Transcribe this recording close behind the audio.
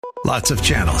Lots of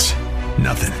channels,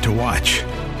 nothing to watch,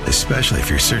 especially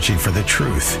if you're searching for the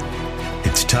truth.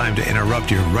 It's time to interrupt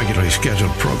your regularly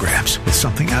scheduled programs with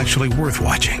something actually worth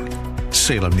watching.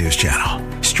 Salem News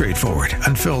Channel. Straightforward,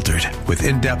 unfiltered, with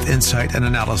in-depth insight and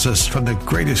analysis from the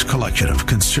greatest collection of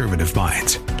conservative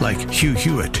minds like Hugh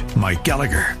Hewitt, Mike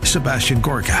Gallagher, Sebastian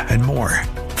Gorka, and more.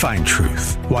 Find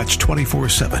truth. Watch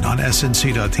 24/7 on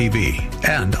snc.tv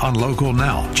and on Local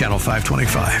Now, Channel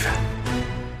 525.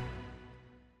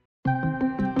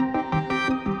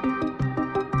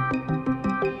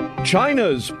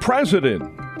 China's president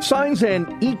signs an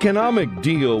economic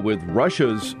deal with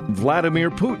Russia's Vladimir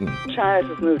Putin. China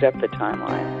has moved up the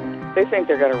timeline. They think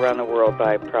they're going to run the world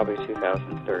by probably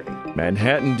 2030.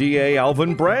 Manhattan DA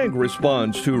Alvin Bragg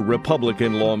responds to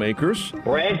Republican lawmakers.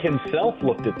 Bragg himself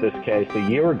looked at this case a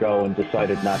year ago and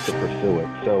decided not to pursue it.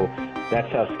 So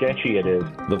that's how sketchy it is.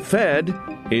 The Fed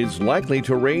is likely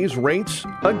to raise rates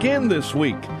again this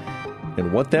week.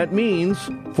 And what that means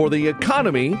for the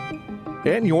economy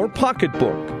and your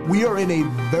pocketbook. We are in a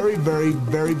very, very,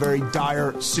 very, very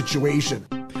dire situation.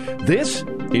 This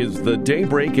is the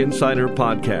Daybreak Insider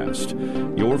Podcast,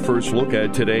 your first look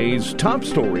at today's top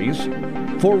stories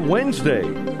for Wednesday,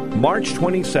 March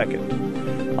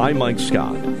 22nd. I'm Mike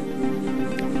Scott.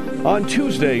 On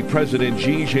Tuesday, President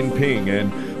Xi Jinping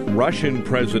and Russian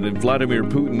President Vladimir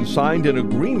Putin signed an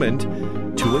agreement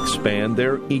to expand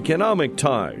their economic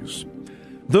ties.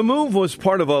 The move was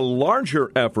part of a larger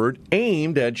effort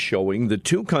aimed at showing the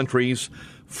two countries'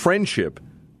 friendship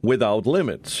without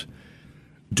limits.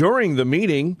 During the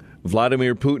meeting,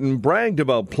 Vladimir Putin bragged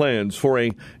about plans for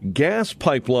a gas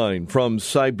pipeline from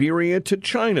Siberia to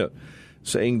China,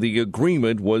 saying the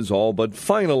agreement was all but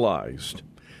finalized.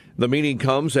 The meeting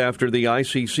comes after the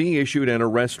ICC issued an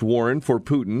arrest warrant for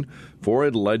Putin for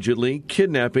allegedly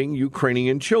kidnapping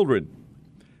Ukrainian children.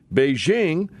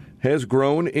 Beijing has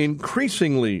grown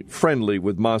increasingly friendly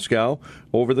with Moscow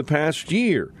over the past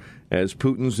year, as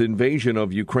Putin's invasion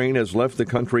of Ukraine has left the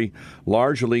country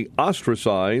largely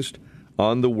ostracized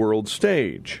on the world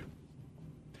stage.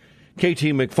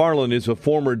 KT McFarland is a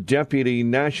former deputy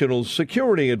national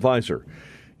security advisor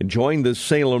and joined the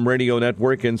Salem Radio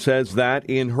Network and says that,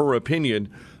 in her opinion,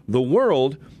 the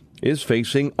world is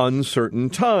facing uncertain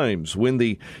times when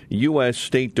the U.S.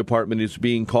 State Department is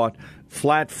being caught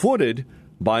flat-footed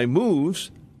by moves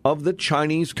of the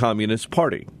Chinese Communist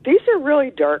Party. These are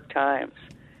really dark times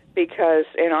because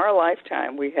in our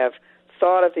lifetime we have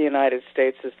thought of the United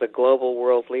States as the global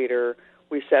world leader.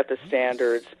 We set the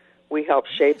standards. We help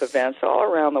shape events all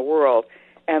around the world.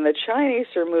 And the Chinese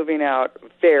are moving out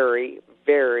very,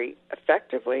 very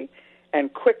effectively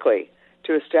and quickly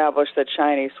to establish the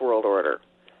Chinese world order.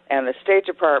 And the State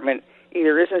Department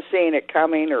either isn't seeing it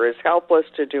coming or is helpless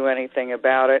to do anything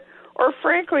about it, or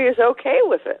frankly is okay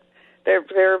with it.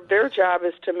 Their job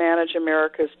is to manage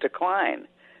America's decline,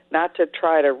 not to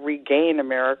try to regain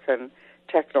American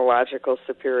technological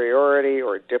superiority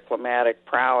or diplomatic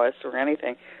prowess or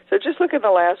anything. So just look at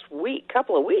the last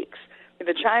couple of weeks.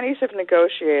 The Chinese have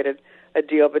negotiated a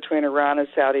deal between Iran and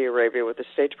Saudi Arabia with the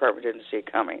State Department didn't see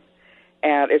coming.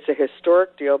 And it's a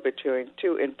historic deal between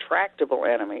two intractable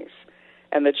enemies.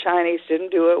 And the Chinese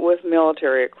didn't do it with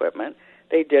military equipment.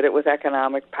 They did it with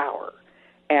economic power.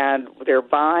 And they're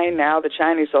buying now. The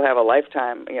Chinese will have a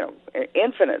lifetime,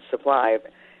 infinite supply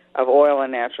of oil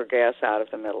and natural gas out of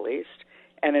the Middle East.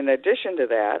 And in addition to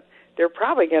that, they're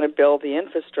probably going to build the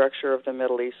infrastructure of the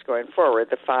Middle East going forward,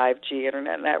 the 5G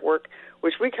internet network,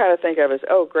 which we kind of think of as,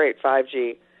 oh, great,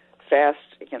 5G, fast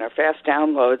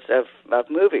downloads of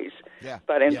movies. Yeah.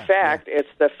 But in fact, it's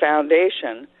the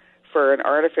foundation for an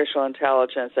artificial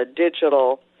intelligence, a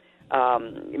digital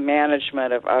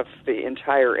management of the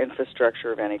entire infrastructure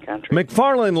of any country.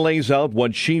 McFarland lays out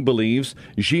what she believes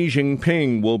Xi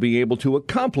Jinping will be able to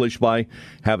accomplish by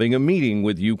having a meeting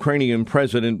with Ukrainian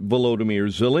President Volodymyr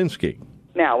Zelensky.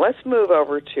 Now, let's move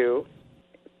over to,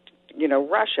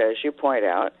 Russia, as you point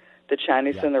out. The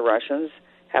Chinese and the Russians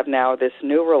have now this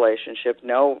new relationship,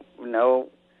 no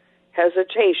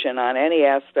hesitation on any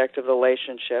aspect of the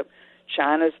relationship.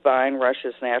 China's buying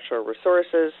Russia's natural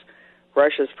resources.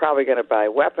 Russia's probably going to buy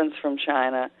weapons from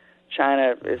China.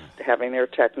 China is having their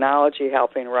technology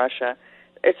helping Russia.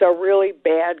 It's a really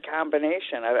bad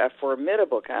combination, a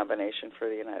formidable combination for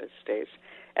the United States.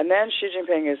 And then Xi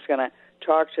Jinping is going to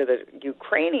talk to the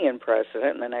Ukrainian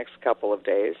president in the next couple of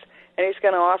days, and he's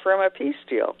going to offer him a peace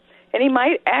deal. And he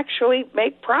might actually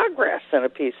make progress in a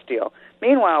peace deal.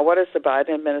 Meanwhile, what is the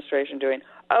Biden administration doing?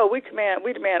 Oh, we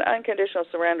demand unconditional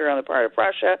surrender on the part of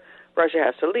Russia. Russia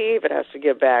has to leave. It has to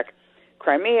give back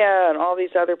Crimea and all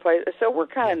these other places. So we're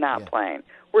kind of not playing.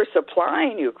 We're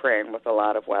supplying Ukraine with a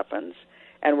lot of weapons,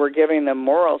 and we're giving them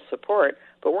moral support,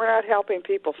 but we're not helping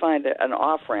people find an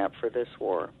off-ramp for this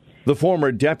war. The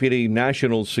former Deputy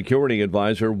National Security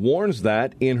Advisor warns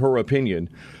that, in her opinion,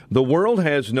 the world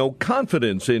has no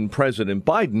confidence in President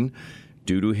Biden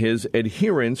due to his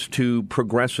adherence to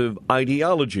progressive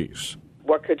ideologies.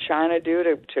 What could China do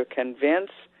to convince?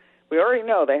 We already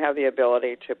know they have the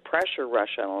ability to pressure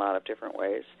Russia in a lot of different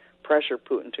ways, pressure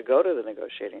Putin to go to the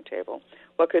negotiating table.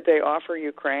 What could they offer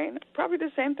Ukraine? Probably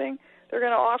the same thing they're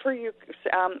going to offer you,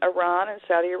 Iran and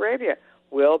Saudi Arabia.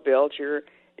 We'll build your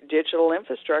digital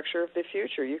infrastructure of the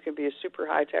future. You can be a super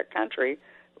high-tech country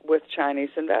with Chinese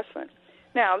investment.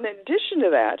 Now, in addition to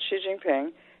that, Xi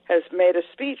Jinping has made a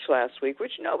speech last week,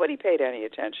 which nobody paid any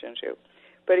attention to.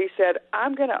 But he said,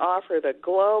 I'm going to offer the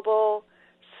Global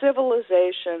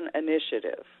Civilization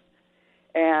Initiative.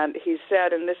 And he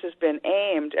said, and this has been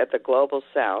aimed at the Global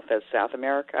South, as South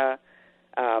America,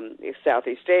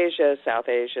 Southeast Asia, South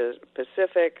Asia,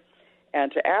 Pacific,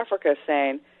 and to Africa,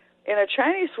 saying, in a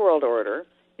Chinese world order,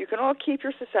 you can all keep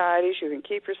your societies, you can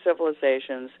keep your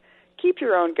civilizations, keep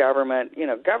your own government,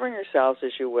 govern yourselves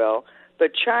as you will.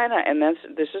 But China, and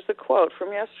this is the quote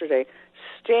from yesterday,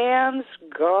 stands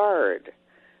guard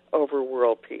over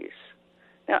world peace.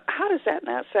 Now, how does that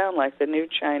not sound like the new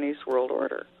Chinese world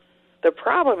order? The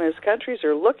problem is countries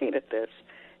are looking at this,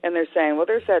 and they're saying, well,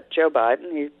 there's that Joe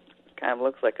Biden. He kind of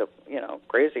looks like a,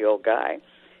 crazy old guy.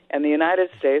 And the United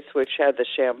States, which had the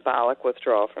shambolic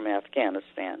withdrawal from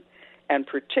Afghanistan, and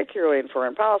particularly in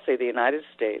foreign policy, the United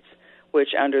States, which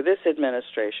under this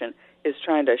administration is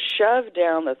trying to shove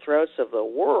down the throats of the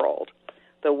world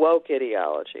the woke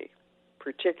ideology,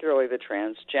 particularly the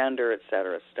transgender, et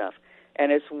cetera stuff.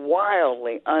 And it's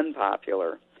wildly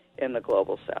unpopular in the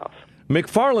global South.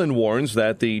 McFarland warns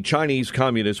that the Chinese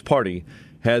Communist Party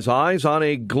has eyes on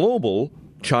a global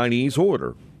Chinese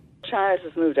order. China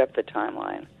has moved up the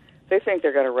timeline. They think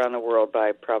they're going to run the world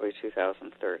by probably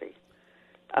 2030.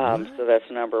 So that's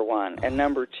number one. And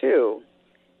number two,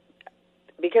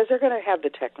 because they're going to have the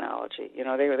technology. They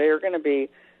are going to be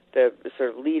the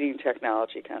sort of leading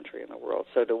technology country in the world.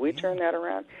 So do we turn that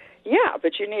around? Yeah,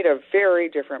 but you need a very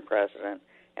different president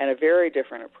and a very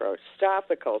different approach. Stop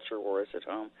the culture wars at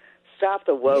home. Stop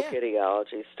the woke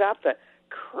ideology. Stop the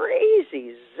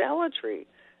crazy zealotry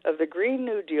of the Green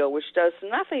New Deal, which does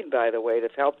nothing, by the way, to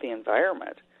help the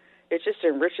environment. It just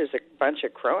enriches a bunch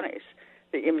of cronies.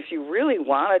 If you really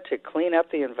wanted to clean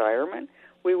up the environment,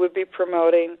 we would be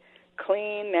promoting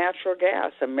clean natural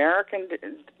gas, American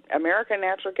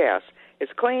natural gas.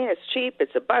 It's clean, it's cheap,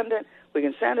 it's abundant. We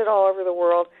can send it all over the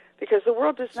world because the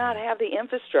world does not have the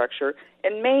infrastructure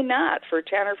and may not for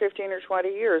 10 or 15 or 20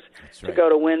 years to go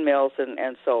to windmills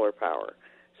and solar power.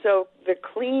 So the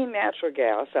clean natural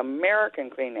gas, American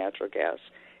clean natural gas,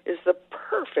 is the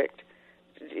perfect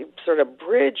sort of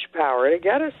bridge power to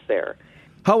get us there.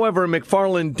 However,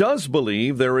 McFarland does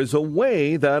believe there is a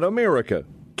way that America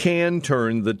can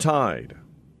turn the tide.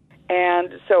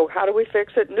 And so how do we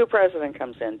fix it? New president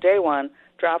comes in. Day one,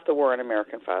 drop the war on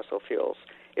American fossil fuels.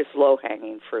 It's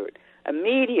low-hanging fruit.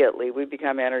 Immediately, we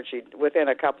become energy, within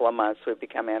a couple of months, we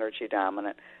become energy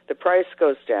dominant. The price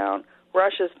goes down.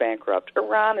 Russia's bankrupt.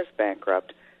 Iran is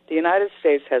bankrupt. The United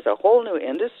States has a whole new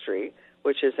industry,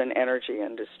 which is an energy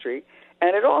industry,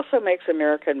 and it also makes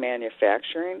American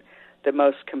manufacturing the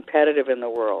most competitive in the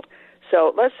world.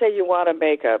 So let's say you want to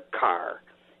make a car.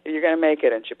 You're going to make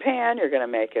it in Japan, you're going to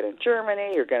make it in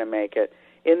Germany, you're going to make it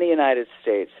in the United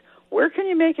States. Where can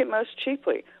you make it most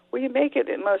cheaply? Well, you make it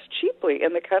most cheaply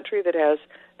in the country that has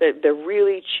the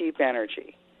really cheap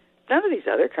energy. None of these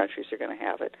other countries are going to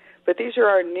have it, but these are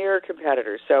our near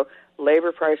competitors. So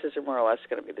labor prices are more or less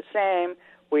going to be the same.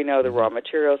 We know the raw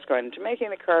materials going into making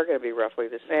the car are going to be roughly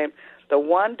the same. The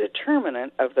one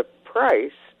determinant of the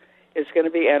price is going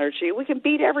to be energy. We can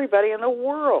beat everybody in the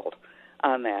world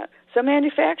on that. So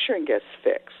manufacturing gets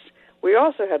fixed. We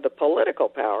also have the political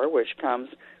power, which comes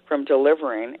from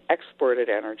delivering exported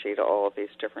energy to all of these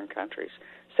different countries.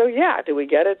 So, yeah, do we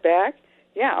get it back?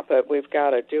 Yeah, but we've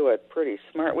got to do it pretty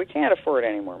smart. We can't afford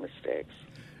any more mistakes.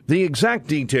 The exact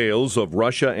details of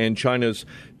Russia and China's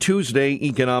Tuesday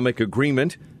economic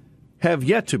agreement have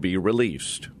yet to be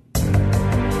released.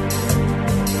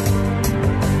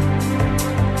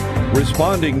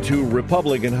 Responding to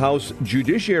Republican House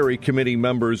Judiciary Committee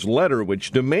members' letter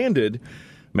which demanded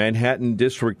Manhattan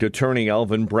District Attorney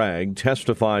Alvin Bragg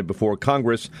testify before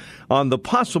Congress on the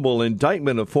possible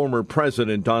indictment of former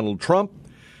President Donald Trump,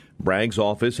 Bragg's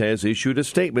office has issued a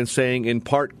statement saying, in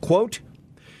part, quote,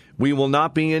 "We will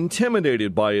not be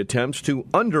intimidated by attempts to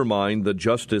undermine the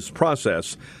justice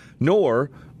process, nor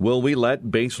will we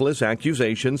let baseless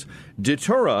accusations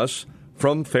deter us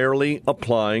from fairly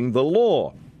applying the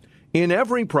law. In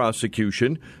every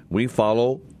prosecution, we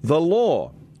follow the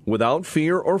law without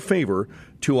fear or favor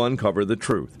to uncover the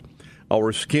truth.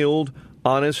 Our skilled,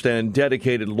 honest, and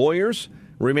dedicated lawyers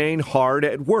remain hard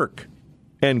at work."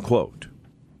 End quote.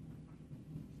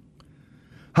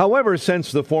 However,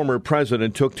 since the former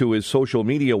president took to his social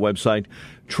media website,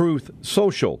 Truth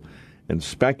Social, and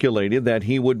speculated that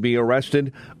he would be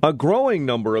arrested, a growing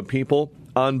number of people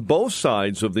on both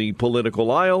sides of the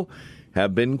political aisle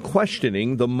have been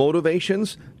questioning the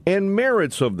motivations and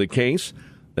merits of the case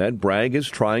that Bragg is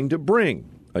trying to bring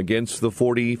against the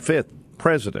 45th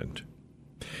president.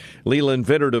 Leland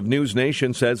Vittert of News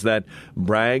Nation says that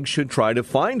Bragg should try to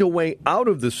find a way out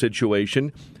of the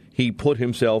situation he put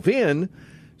himself in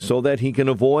so that he can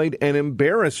avoid an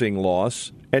embarrassing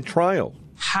loss at trial.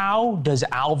 How does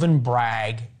Alvin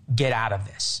Bragg get out of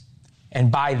this?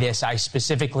 And by this, I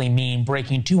specifically mean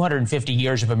breaking 250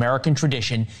 years of American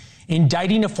tradition,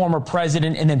 indicting a former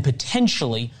president, and then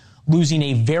potentially losing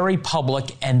a very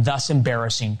public and thus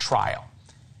embarrassing trial.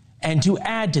 And to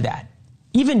add to that,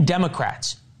 even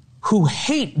Democrats who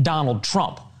hate Donald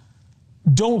Trump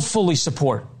don't fully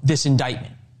support this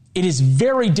indictment. It is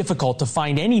very difficult to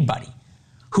find anybody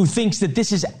who thinks that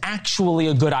this is actually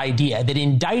a good idea, that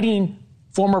indicting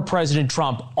former President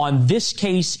Trump on this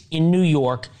case in New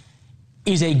York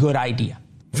is a good idea.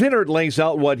 Vittert lays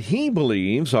out what he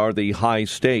believes are the high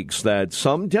stakes that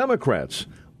some Democrats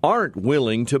aren't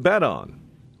willing to bet on.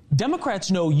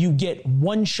 Democrats know you get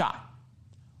one shot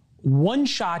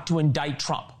to indict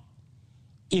Trump.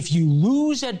 If you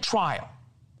lose at trial,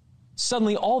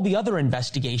 suddenly all the other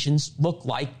investigations look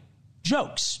like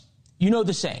jokes. You know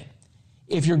the saying,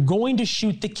 if you're going to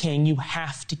shoot the king, you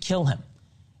have to kill him.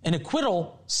 An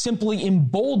acquittal simply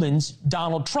emboldens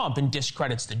Donald Trump and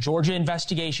discredits the Georgia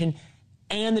investigation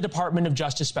and the Department of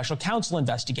Justice Special Counsel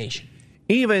investigation.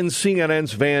 Even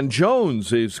CNN's Van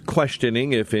Jones is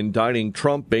questioning if indicting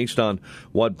Trump based on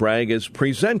what Bragg has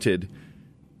presented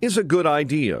is a good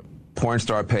idea. Porn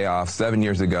star payoff 7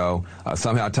 years ago,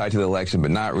 somehow tied to the election,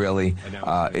 but not really.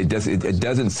 It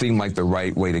doesn't seem like the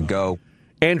right way to go.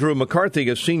 Andrew McCarthy,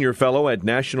 a senior fellow at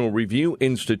National Review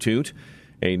Institute,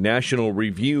 a National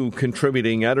Review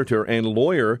contributing editor and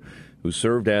lawyer who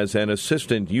served as an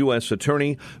assistant U.S.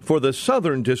 attorney for the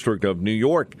Southern District of New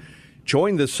York,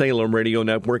 joined the Salem Radio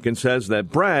Network and says that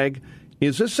Bragg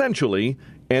is essentially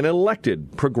an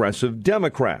elected progressive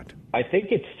Democrat. I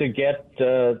think it's to get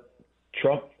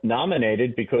Trump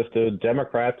nominated because the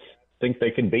Democrats think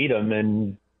they can beat him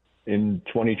in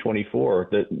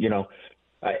 2024.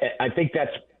 I think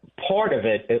that's part of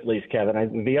it, at least,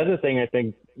 Kevin. The other thing I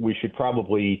think we should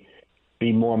probably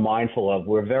be more mindful of,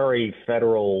 we're very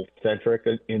federal-centric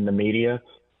in the media,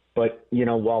 but,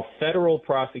 while federal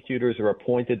prosecutors are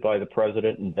appointed by the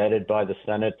president and vetted by the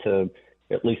Senate to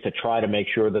at least to try to make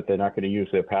sure that they're not going to use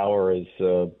their power as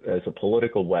a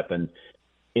political weapon,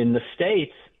 in the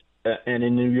states, and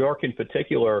in New York in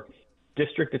particular,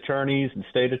 district attorneys and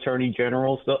state attorney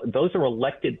generals, those are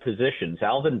elected positions.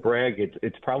 Alvin Bragg,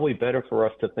 it's probably better for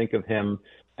us to think of him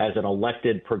as an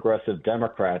elected progressive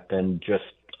Democrat than just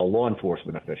a law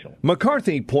enforcement official.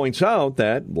 McCarthy points out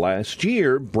that last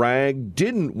year, Bragg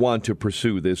didn't want to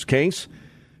pursue this case,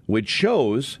 which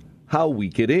shows how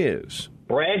weak it is.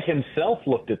 Bragg himself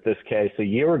looked at this case a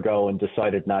year ago and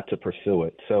decided not to pursue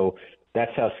it. So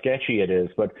that's how sketchy it is.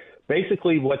 But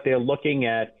basically what they're looking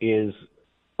at is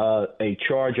a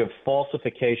charge of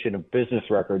falsification of business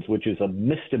records, which is a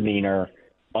misdemeanor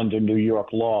under New York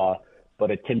law,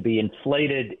 but it can be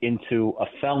inflated into a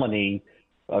felony,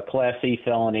 a Class E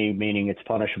felony, meaning it's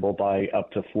punishable by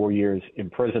up to 4 years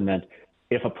imprisonment.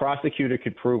 If a prosecutor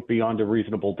could prove beyond a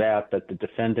reasonable doubt that the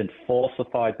defendant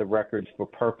falsified the records for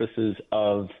purposes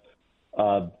of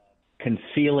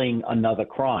concealing another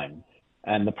crime.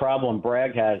 And the problem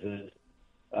Bragg has is,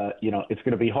 it's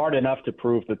going to be hard enough to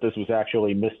prove that this was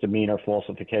actually misdemeanor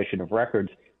falsification of records.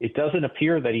 It doesn't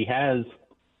appear that he has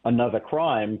another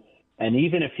crime. And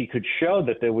even if he could show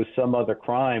that there was some other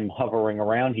crime hovering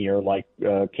around here, like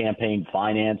campaign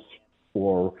finance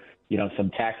or, some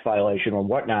tax violation or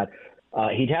whatnot,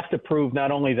 he'd have to prove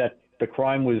not only that the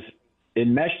crime was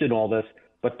enmeshed in all this,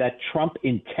 but that Trump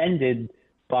intended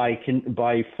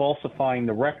by falsifying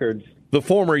the records. The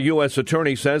former U.S.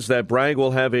 attorney says that Bragg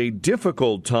will have a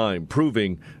difficult time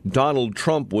proving Donald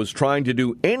Trump was trying to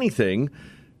do anything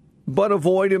but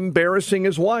avoid embarrassing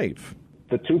his wife.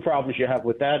 The two problems you have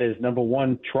with that is, number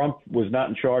one, Trump was not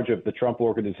in charge of the Trump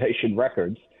Organization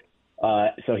records,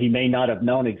 so he may not have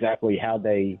known exactly how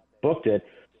they booked it.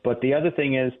 But the other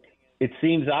thing is, it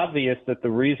seems obvious that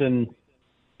the reason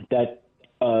that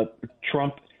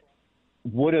Trump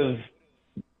would have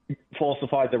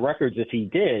falsified the records, if he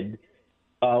did,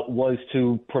 was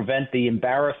to prevent the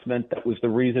embarrassment that was the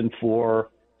reason for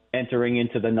entering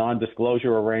into the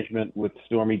non-disclosure arrangement with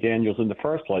Stormy Daniels in the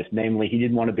first place. Namely, he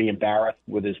didn't want to be embarrassed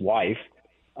with his wife,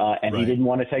 and he didn't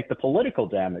want to take the political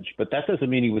damage. But that doesn't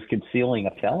mean he was concealing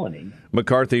a felony.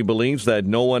 McCarthy believes that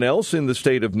no one else in the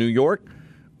state of New York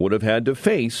would have had to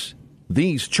face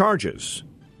these charges.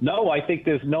 No, I think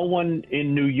there's no one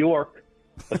in New York,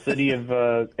 a city of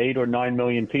 8 or 9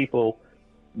 million people,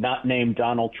 not named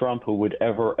Donald Trump, who would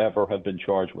ever have been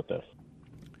charged with this.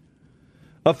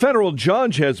 A federal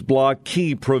judge has blocked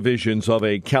key provisions of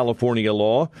a California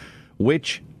law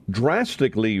which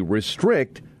drastically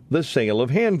restrict the sale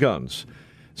of handguns,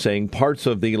 saying parts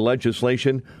of the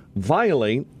legislation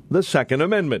violate the Second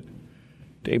Amendment.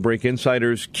 Daybreak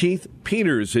Insider's Keith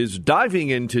Peters is diving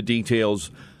into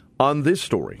details on this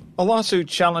story. A lawsuit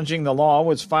challenging the law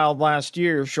was filed last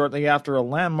year, shortly after a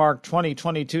landmark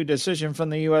 2022 decision from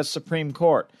the U.S. Supreme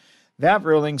Court. That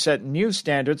ruling set new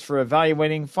standards for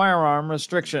evaluating firearm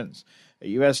restrictions. A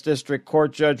U.S. District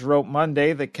Court judge wrote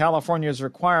Monday that California's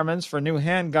requirements for new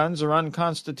handguns are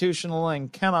unconstitutional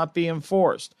and cannot be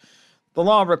enforced. The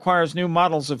law requires new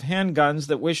models of handguns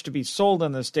that wish to be sold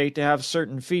in the state to have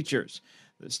certain features.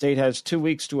 The state has 2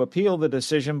 weeks to appeal the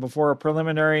decision before a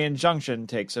preliminary injunction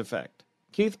takes effect.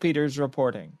 Keith Peters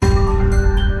reporting.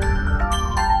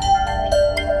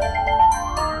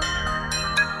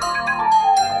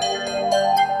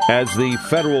 As the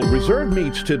Federal Reserve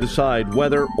meets to decide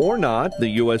whether or not the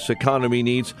U.S. economy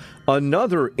needs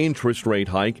another interest rate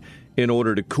hike in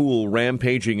order to cool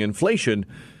rampaging inflation,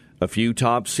 a few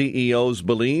top CEOs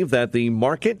believe that the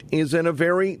market is in a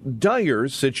very dire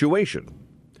situation.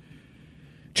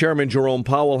 Chairman Jerome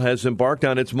Powell has embarked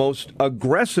on its most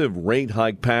aggressive rate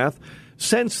hike path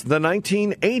since the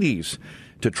 1980s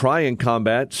to try and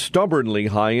combat stubbornly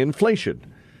high inflation.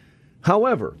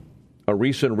 However, a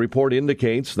recent report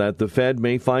indicates that the Fed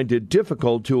may find it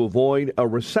difficult to avoid a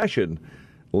recession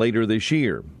later this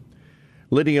year.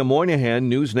 Lydia Moynihan,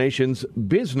 News Nation's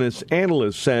business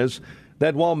analyst, says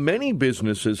that while many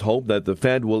businesses hope that the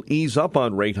Fed will ease up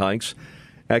on rate hikes,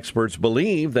 experts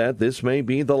believe that this may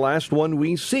be the last one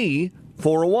we see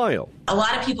for a while. A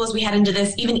lot of people, as we head into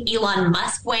this, even Elon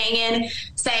Musk weighing in,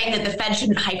 saying that the Fed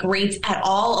shouldn't hike rates at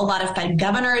all. A lot of Fed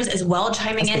governors as well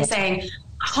chiming in saying,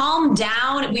 calm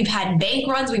down. We've had bank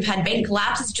runs. We've had bank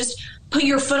collapses. Just put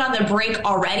your foot on the brake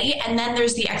already. And then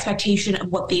there's the expectation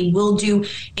of what they will do.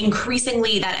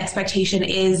 Increasingly, that expectation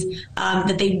is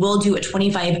that they will do a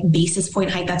 25 basis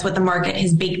point hike. That's what the market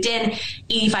has baked in.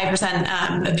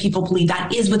 85% of people believe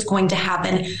that is what's going to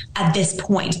happen at this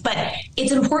point. But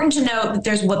it's important to note that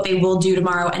there's what they will do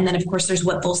tomorrow. And then, of course, there's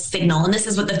what they'll signal. And this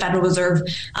is what the Federal Reserve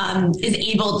is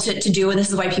able to do. And this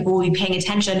is why people will be paying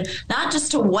attention, not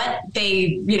just to what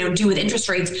they do with interest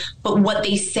rates, but what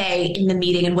they say in the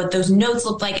meeting and what those notes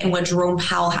look like and what Jerome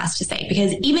Powell has to say.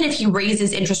 Because even if he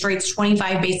raises interest rates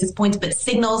 25 basis points, but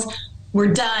signals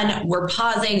we're done, we're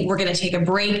pausing, we're going to take a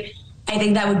break, I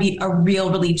think that would be a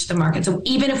real relief to the market. So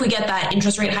even if we get that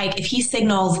interest rate hike, if he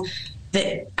signals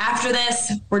that after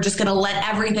this, we're just going to let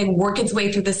everything work its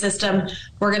way through the system,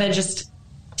 we're going to just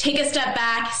take a step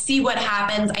back, see what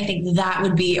happens, I think that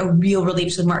would be a real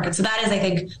relief to the market. So that is, I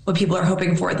think, what people are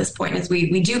hoping for at this point, is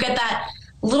we do get that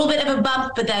little bit of a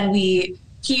bump, but then we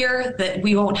hear that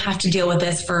we won't have to deal with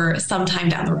this for some time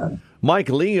down the road. Mike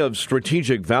Lee of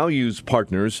Strategic Values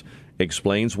Partners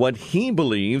explains what he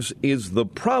believes is the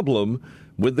problem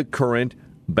with the current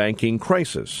banking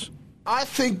crisis. I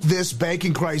think this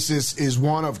banking crisis is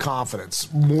one of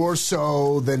confidence, more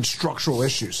so than structural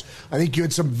issues. I think you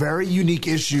had some very unique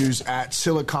issues at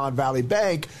Silicon Valley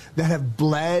Bank that have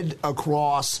bled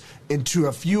across into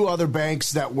a few other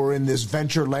banks that were in this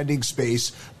venture lending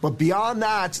space. But beyond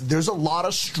that, there's a lot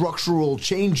of structural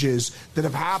changes that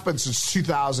have happened since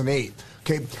 2008.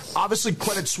 Okay, obviously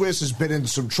Credit Suisse has been in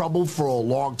some trouble for a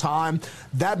long time.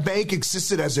 That bank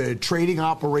existed as a trading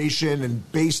operation,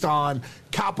 and based on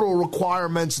capital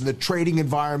requirements and the trading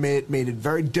environment, made it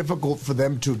very difficult for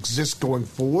them to exist going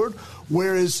forward.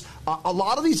 Whereas a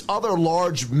lot of these other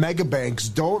large mega banks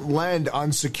don't lend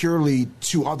unsecurely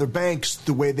to other banks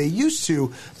the way they used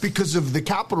to because of the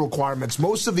capital requirements.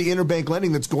 Most of the interbank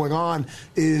lending that's going on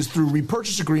is through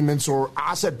repurchase agreements or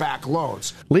asset-backed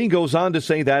loans. Lee goes on to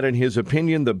say that, in his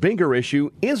opinion, the bigger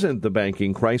issue isn't the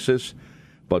banking crisis,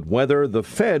 but whether the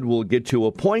Fed will get to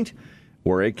a point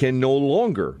where it can no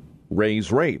longer raise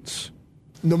rates.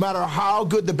 no matter how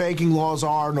good the banking laws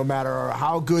are, no matter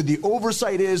how good the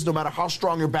oversight is, no matter how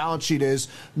strong your balance sheet is,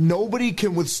 nobody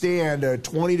can withstand a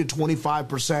 20 to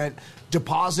 25%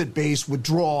 deposit-based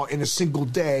withdrawal in a single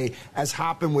day, as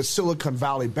happened with Silicon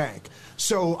Valley Bank.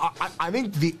 So I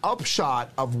think the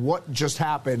upshot of what just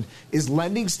happened is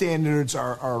lending standards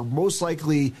are most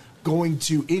likely going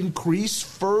to increase,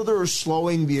 further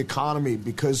slowing the economy,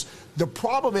 because the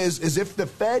problem is if the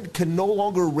Fed can no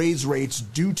longer raise rates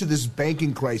due to this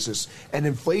banking crisis and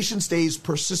inflation stays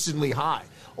persistently high.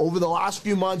 Over the last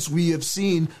few months, we have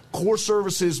seen core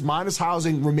services minus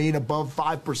housing remain above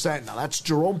 5%. Now, that's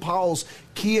Jerome Powell's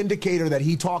key indicator that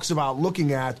he talks about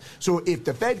looking at. So if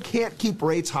the Fed can't keep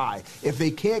rates high, if they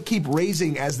can't keep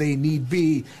raising as they need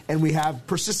be, and we have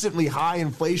persistently high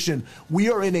inflation,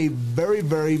 we are in a very,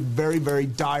 very, very, very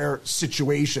dire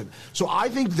situation. So I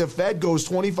think the Fed goes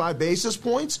 25 basis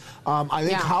points. I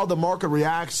think how the market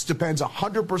reacts depends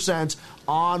 100%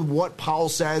 on what Powell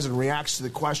says and reacts to the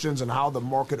questions and how the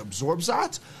market absorbs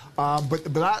that.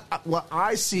 What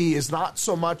I see is not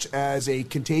so much as a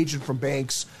contagion from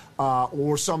banks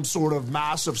or some sort of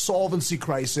massive solvency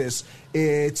crisis.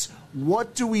 It's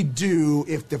what do we do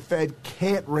if the Fed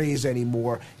can't raise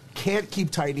anymore, can't keep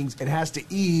tightening, and has to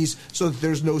ease so that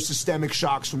there's no systemic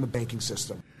shocks from the banking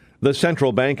system. The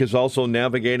central bank is also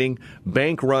navigating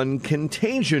bank-run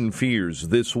contagion fears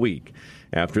this week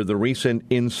after the recent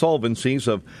insolvencies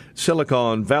of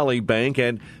Silicon Valley Bank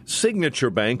and Signature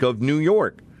Bank of New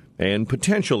York, and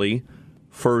potentially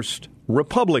First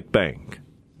Republic Bank.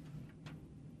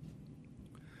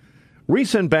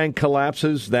 Recent bank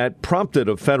collapses that prompted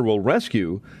a federal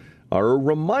rescue are a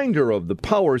reminder of the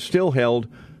power still held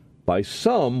by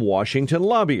some Washington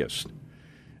lobbyists.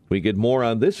 We get more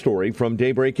on this story from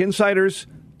Daybreak Insider's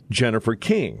Jennifer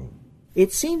King.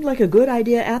 It seemed like a good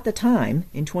idea at the time.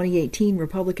 In 2018,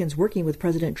 Republicans working with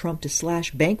President Trump to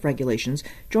slash bank regulations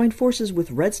joined forces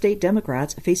with red state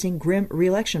Democrats facing grim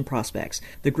re-election prospects.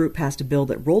 The group passed a bill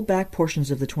that rolled back portions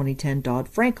of the 2010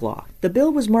 Dodd-Frank law. The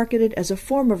bill was marketed as a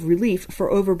form of relief for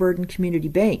overburdened community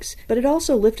banks, but it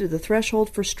also lifted the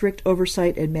threshold for strict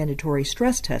oversight and mandatory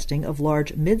stress testing of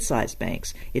large, mid-sized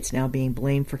banks. It's now being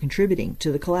blamed for contributing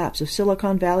to the collapse of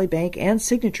Silicon Valley Bank and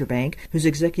Signature Bank, whose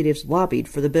executives lobbied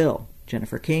for the bill.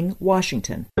 Jennifer King,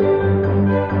 Washington.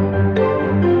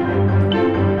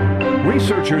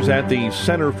 Researchers at the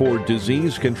Center for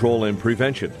Disease Control and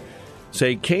Prevention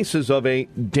say cases of a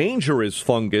dangerous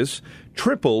fungus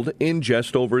tripled in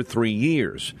just over 3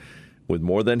 years, with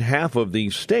more than half of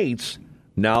these states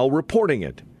now reporting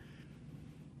it.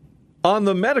 On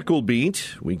the medical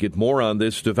beat, we get more on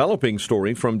this developing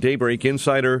story from Daybreak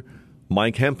Insider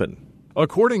Mike Hempen.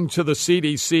 According to the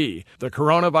CDC, the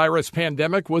coronavirus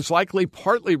pandemic was likely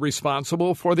partly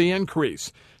responsible for the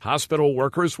increase. Hospital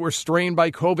workers were strained by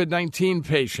COVID-19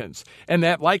 patients, and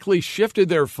that likely shifted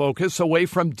their focus away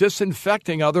from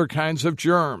disinfecting other kinds of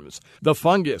germs. The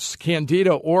fungus,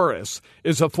 Candida auris,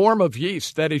 is a form of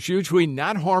yeast that is usually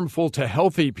not harmful to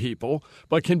healthy people,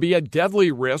 but can be a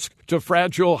deadly risk to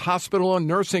fragile hospital and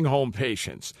nursing home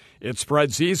patients. It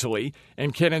spreads easily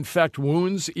and can infect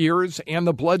wounds, ears, and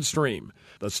the bloodstream.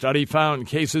 The study found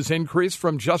cases increased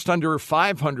from just under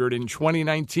 500 in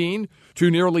 2019 to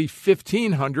nearly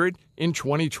 1,500 in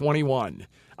 2021.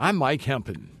 I'm Mike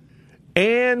Hempen.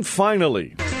 And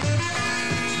finally,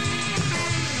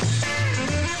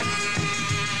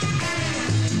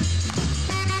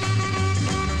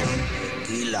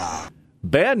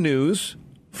 bad news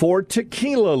for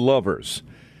tequila lovers,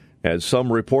 as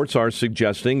some reports are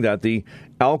suggesting that the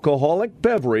alcoholic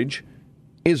beverage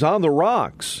is on the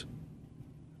rocks.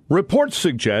 Reports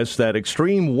suggest that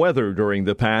extreme weather during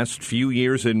the past few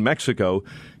years in Mexico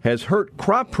has hurt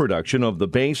crop production of the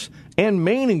base and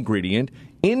main ingredient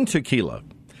in tequila.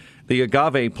 The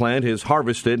agave plant is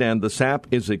harvested and the sap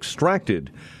is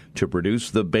extracted to produce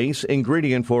the base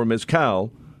ingredient for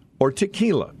mezcal or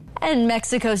tequila. And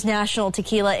Mexico's national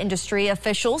tequila industry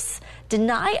officials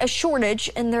deny a shortage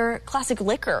in their classic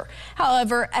liquor.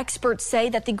 However, experts say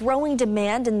that the growing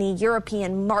demand in the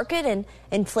European market and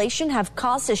inflation have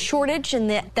caused a shortage in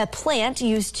the plant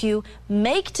used to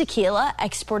make tequila.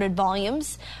 Exported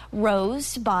volumes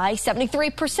rose by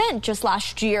 73% just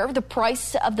last year. The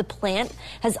price of the plant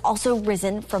has also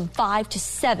risen from 5 to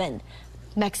 7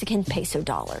 Mexican peso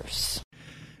dollars.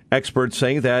 Experts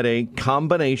say that a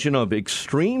combination of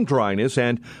extreme dryness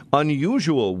and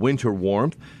unusual winter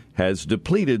warmth has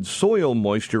depleted soil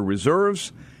moisture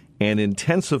reserves and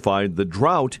intensified the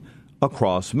drought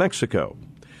across Mexico.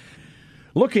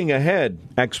 Looking ahead,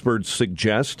 experts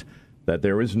suggest that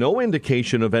there is no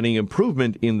indication of any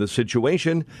improvement in the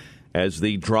situation as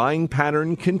the drying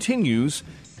pattern continues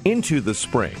into the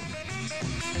spring.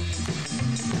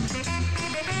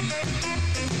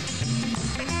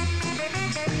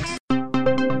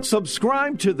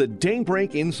 Subscribe to the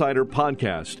Daybreak Insider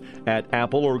podcast at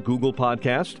Apple or Google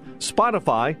Podcast,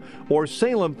 Spotify, or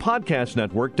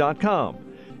SalemPodcastNetwork.com.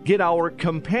 Get our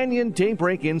companion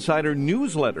Daybreak Insider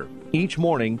newsletter each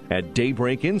morning at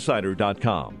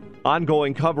DaybreakInsider.com.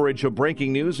 Ongoing coverage of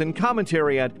breaking news and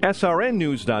commentary at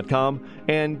SRNnews.com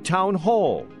and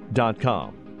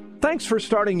TownHall.com. Thanks for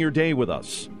starting your day with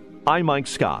us. I'm Mike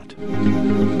Scott.